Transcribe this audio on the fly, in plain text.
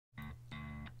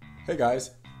Hey guys,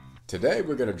 today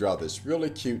we're going to draw this really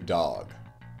cute dog.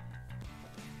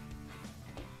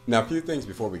 Now a few things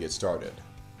before we get started.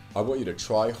 I want you to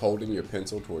try holding your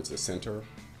pencil towards the center,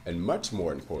 and much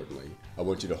more importantly, I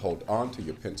want you to hold onto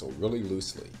your pencil really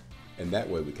loosely, and that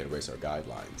way we can erase our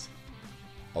guidelines.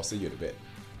 I'll see you in a bit.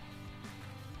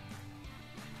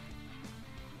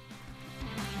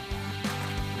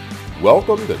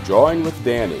 Welcome to Drawing with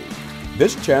Danny.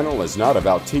 This channel is not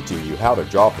about teaching you how to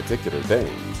draw particular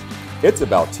things. It's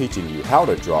about teaching you how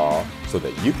to draw so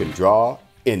that you can draw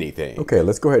anything. Okay,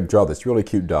 let's go ahead and draw this really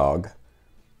cute dog.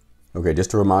 Okay,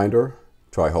 just a reminder,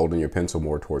 try holding your pencil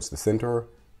more towards the center,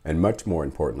 and much more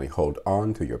importantly, hold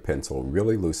on to your pencil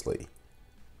really loosely.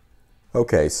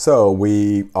 Okay, so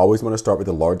we always want to start with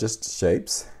the largest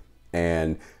shapes,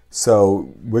 and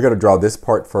so we're going to draw this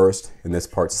part first and this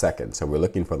part second. So we're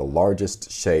looking for the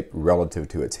largest shape relative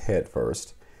to its head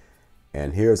first.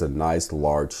 And here's a nice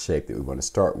large shape that we want to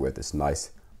start with, this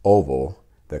nice oval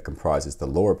that comprises the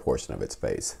lower portion of its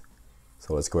face.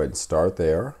 So let's go ahead and start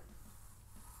there.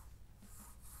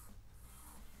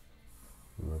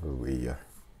 Remember, we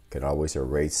can always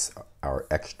erase our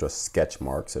extra sketch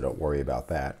marks, so don't worry about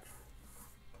that.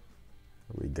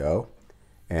 There we go.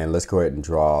 And let's go ahead and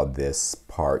draw this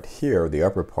part here, the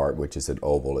upper part, which is an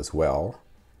oval as well.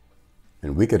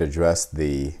 And we could address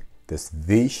this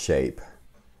V shape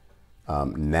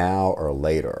now or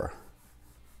later.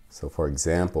 So for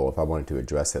example, if I wanted to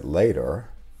address it later,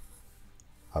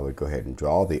 I would go ahead and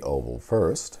draw the oval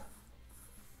first,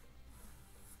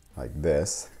 like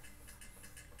this,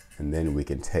 and then we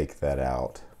can take that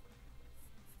out.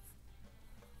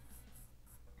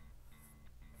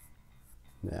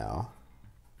 Now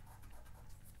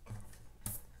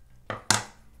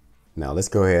let's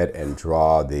go ahead and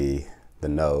draw the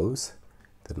nose,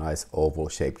 the nice oval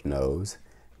shaped nose.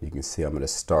 You can see I'm going to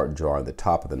start drawing the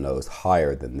top of the nose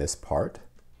higher than this part.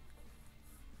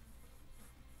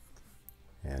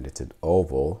 And it's an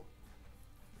oval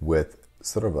with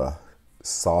sort of a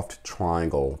soft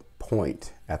triangle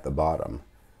point at the bottom.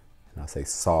 And I say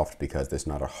soft because there's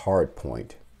not a hard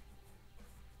point.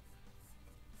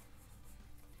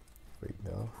 There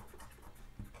we go.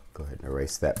 Go ahead and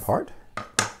erase that part.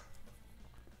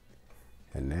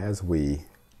 And as we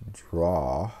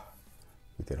draw,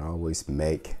 we can always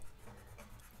make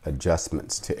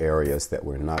adjustments to areas that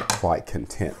we're not quite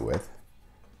content with.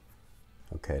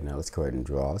 Okay, now let's go ahead and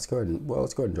draw. Let's go ahead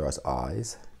and draw his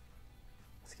eyes.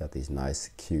 It's got these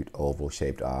nice, cute,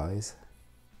 oval-shaped eyes.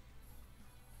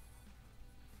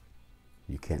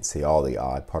 You can't see all the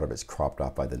eye. Part of it's cropped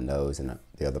off by the nose, and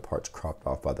the other part's cropped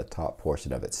off by the top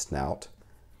portion of its snout.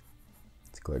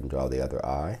 Let's go ahead and draw the other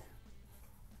eye.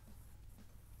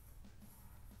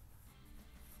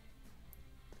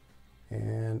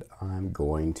 And I'm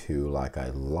going to, like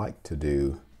I like to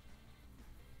do,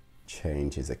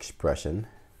 change his expression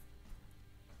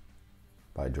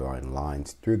by drawing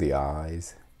lines through the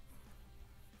eyes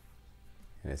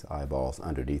and his eyeballs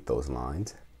underneath those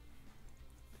lines.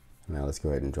 Now let's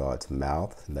go ahead and draw its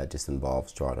mouth, and that just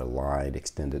involves drawing a line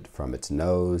extended from its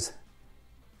nose.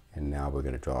 And now we're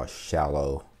going to draw a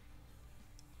shallow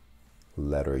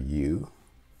letter U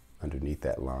underneath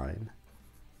that line.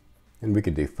 And we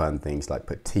could do fun things like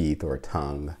put teeth or a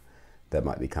tongue. That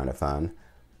might be kind of fun.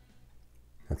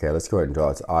 Okay, let's go ahead and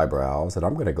draw its eyebrows. And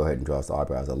I'm going to go ahead and draw its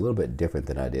eyebrows a little bit different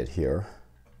than I did here.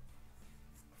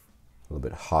 A little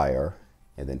bit higher.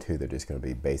 And then too, they're just going to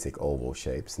be basic oval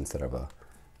shapes instead of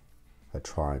a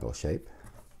triangle shape.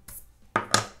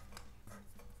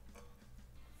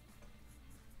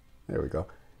 There we go.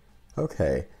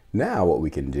 Okay, now what we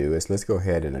can do is let's go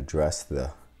ahead and address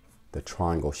the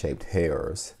triangle shaped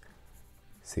hairs.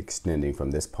 See, extending from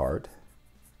this part.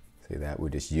 See that? We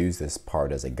just use this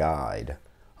part as a guide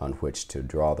on which to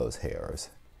draw those hairs.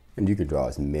 And you can draw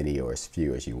as many or as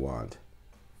few as you want.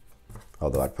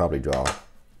 Although I'd probably draw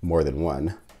more than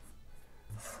one.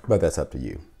 But that's up to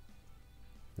you.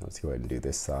 Now let's go ahead and do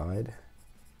this side.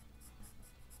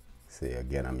 See,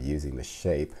 again, I'm using the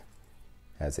shape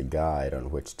as a guide on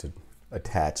which to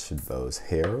attach those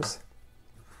hairs.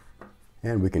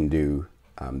 And we can do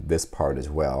this part as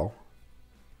well.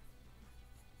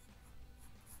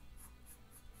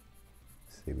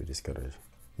 See, we're just going to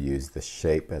use the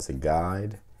shape as a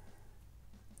guide.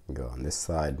 Go on this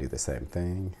side and do the same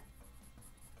thing.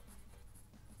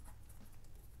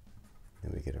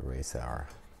 Then we can erase our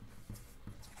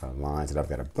lines, and I've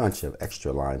got a bunch of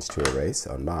extra lines to erase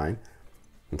on mine.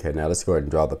 Okay, now let's go ahead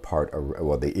and draw the part,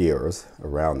 well, the ears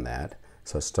around that.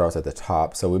 So it starts at the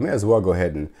top. So we may as well go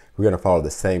ahead and we're going to follow the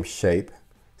same shape.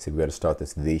 See, we're going to start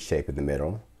this V shape in the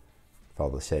middle.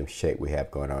 Follow the same shape we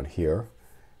have going on here.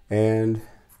 And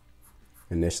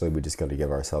Initially, we're just going to give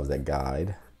ourselves that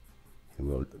guide, and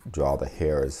we'll draw the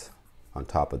hairs on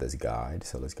top of this guide.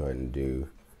 So let's go ahead and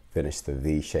finish the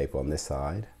V shape on this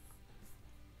side.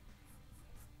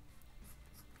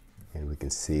 And we can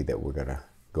see that we're going to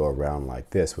go around like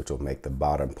this, which will make the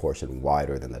bottom portion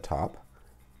wider than the top.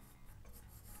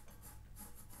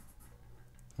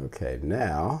 Okay,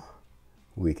 now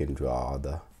we can draw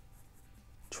the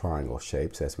triangle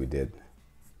shapes as we did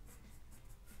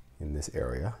in this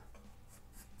area.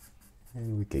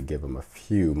 And we could give them a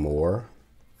few more.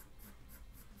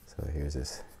 So here's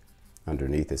this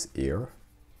underneath this ear.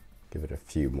 Give it a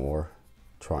few more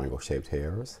triangle shaped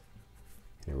hairs.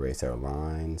 Erase our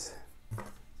lines.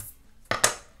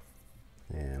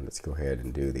 And let's go ahead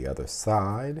and do the other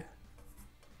side.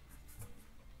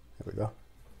 There we go.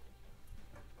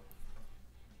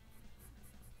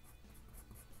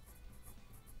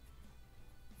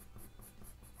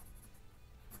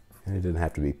 And it didn't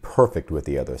have to be perfect with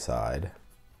the other side.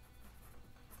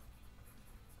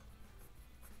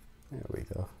 There we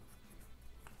go.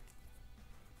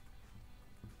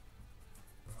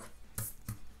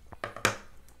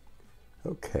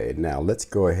 Okay, now let's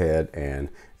go ahead and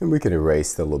we can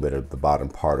erase a little bit of the bottom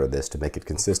part of this to make it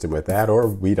consistent with that, or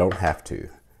we don't have to.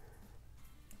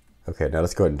 Okay, now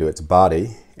let's go ahead and do its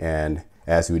body. And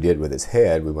as we did with its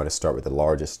head, we want to start with the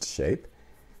largest shape.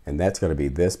 And that's going to be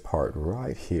this part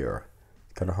right here.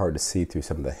 It's kind of hard to see through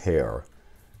some of the hair,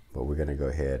 but we're going to go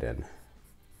ahead and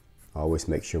always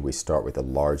make sure we start with the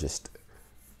largest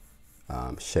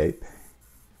shape,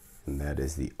 and that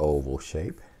is the oval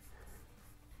shape.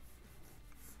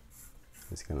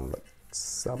 It's going to look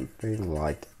something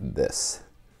like this.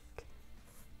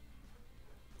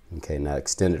 Okay, now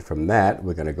extended from that,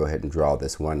 we're going to go ahead and draw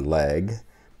this one leg.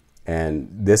 And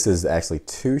this is actually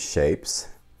two shapes,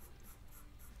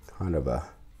 kind of a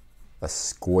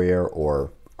square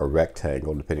or a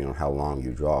rectangle, depending on how long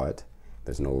you draw it.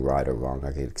 There's no right or wrong.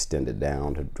 I could extend it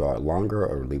down to draw it longer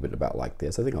or leave it about like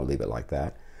this. I think I'll leave it like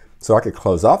that. So I could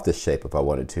close off this shape if I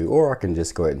wanted to, or I can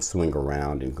just go ahead and swing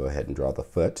around and go ahead and draw the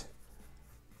foot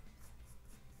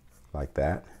like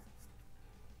that.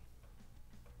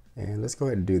 And let's go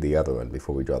ahead and do the other one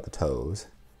before we draw the toes.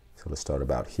 So let's start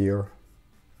about here.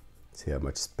 See how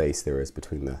much space there is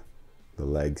between the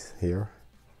legs here.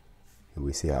 And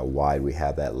we see how wide we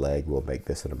have that leg. We'll make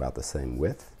this one about the same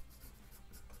width.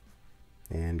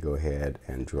 And go ahead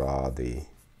and draw the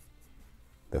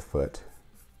foot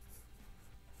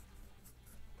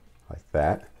like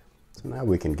that. So now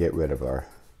we can get rid of our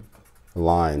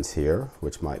lines here,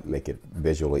 which might make it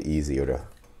visually easier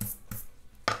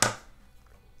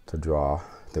to draw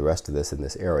the rest of this in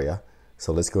this area.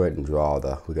 So let's go ahead and draw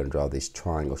we're going to draw these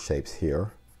triangle shapes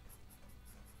here.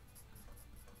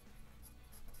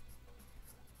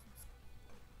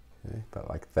 Okay, about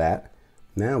like that.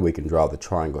 Now we can draw the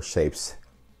triangle shapes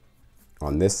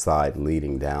on this side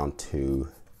leading down to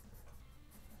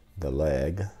the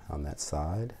leg on that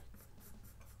side.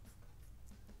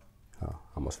 Oh,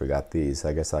 almost forgot these.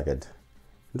 I guess I could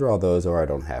draw those, or I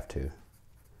don't have to.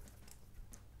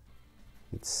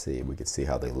 Let's see, we can see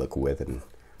how they look with it. And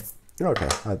okay,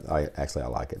 I actually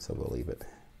like it, so we'll leave it.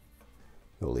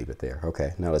 We'll leave it there.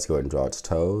 Okay, now let's go ahead and draw its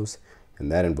toes,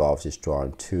 and that involves just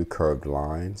drawing two curved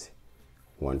lines.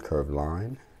 One curved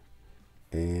line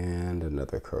and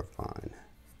another curved line.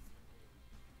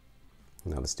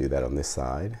 Now let's do that on this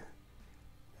side.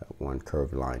 Got one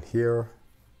curved line here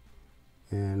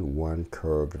and one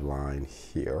curved line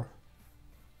here.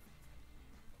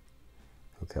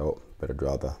 Okay, oh, better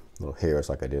draw the little hairs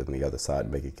like I did on the other side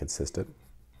to make it consistent.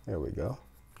 There we go.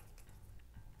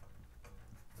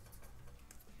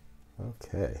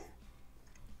 Okay.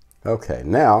 Okay,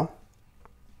 now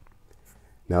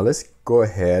let's go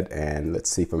ahead and let's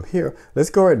see from here. Let's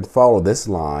go ahead and follow this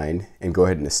line and go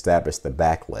ahead and establish the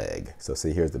back leg. So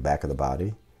see, here's the back of the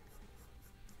body.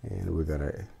 And we're going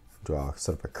to draw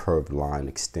sort of a curved line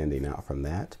extending out from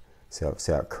that. See how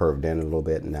it curved in a little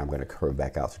bit, and now I'm going to curve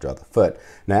back out to draw the foot.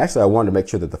 Now actually I wanted to make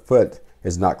sure that the foot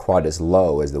is not quite as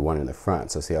low as the one in the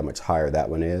front. So see how much higher that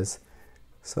one is?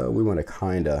 So we want to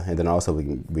kind of, and then also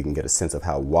we can get a sense of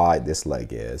how wide this leg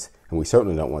is. And we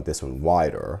certainly don't want this one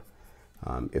wider.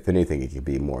 If anything, it could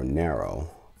be more narrow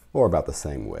or about the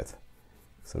same width.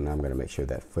 So now I'm going to make sure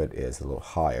that foot is a little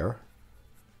higher.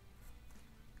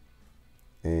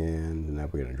 And now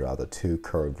we're going to draw the two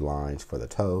curved lines for the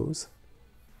toes.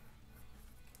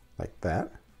 Like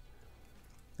that.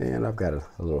 And I've got a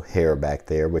little hair back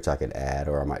there, which I could add,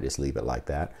 or I might just leave it like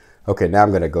that. Okay, now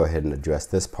I'm going to go ahead and address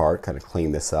this part, kind of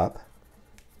clean this up.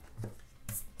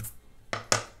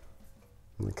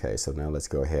 Okay, so now let's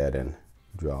go ahead and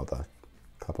draw the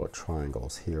couple of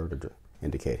triangles here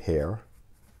indicate hair.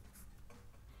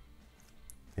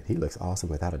 And he looks awesome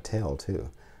without a tail too.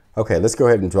 Okay, let's go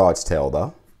ahead and draw its tail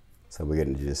though. So we're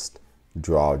going to just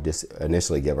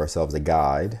initially give ourselves a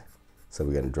guide. So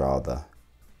we're going to draw the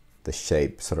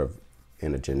shape sort of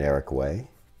in a generic way,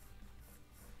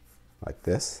 like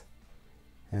this.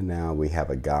 And now we have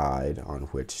a guide on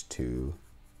which to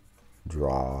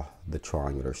draw the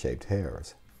triangular shaped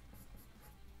hairs.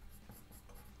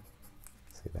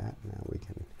 See that? Now we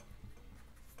can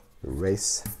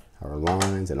erase our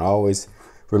lines, and always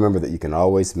remember that you can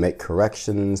always make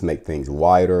corrections, make things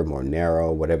wider, more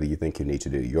narrow, whatever you think you need to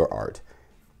do, your art.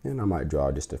 And I might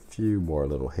draw just a few more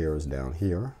little hairs down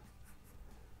here.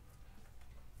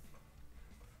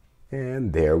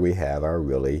 And there we have our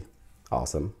really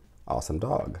awesome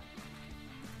dog.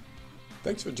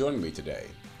 Thanks for joining me today.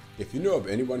 If you know of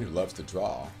anyone who loves to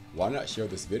draw, why not share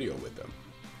this video with them?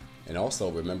 And also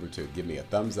remember to give me a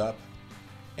thumbs up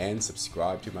and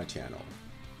subscribe to my channel.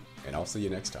 And I'll see you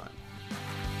next time.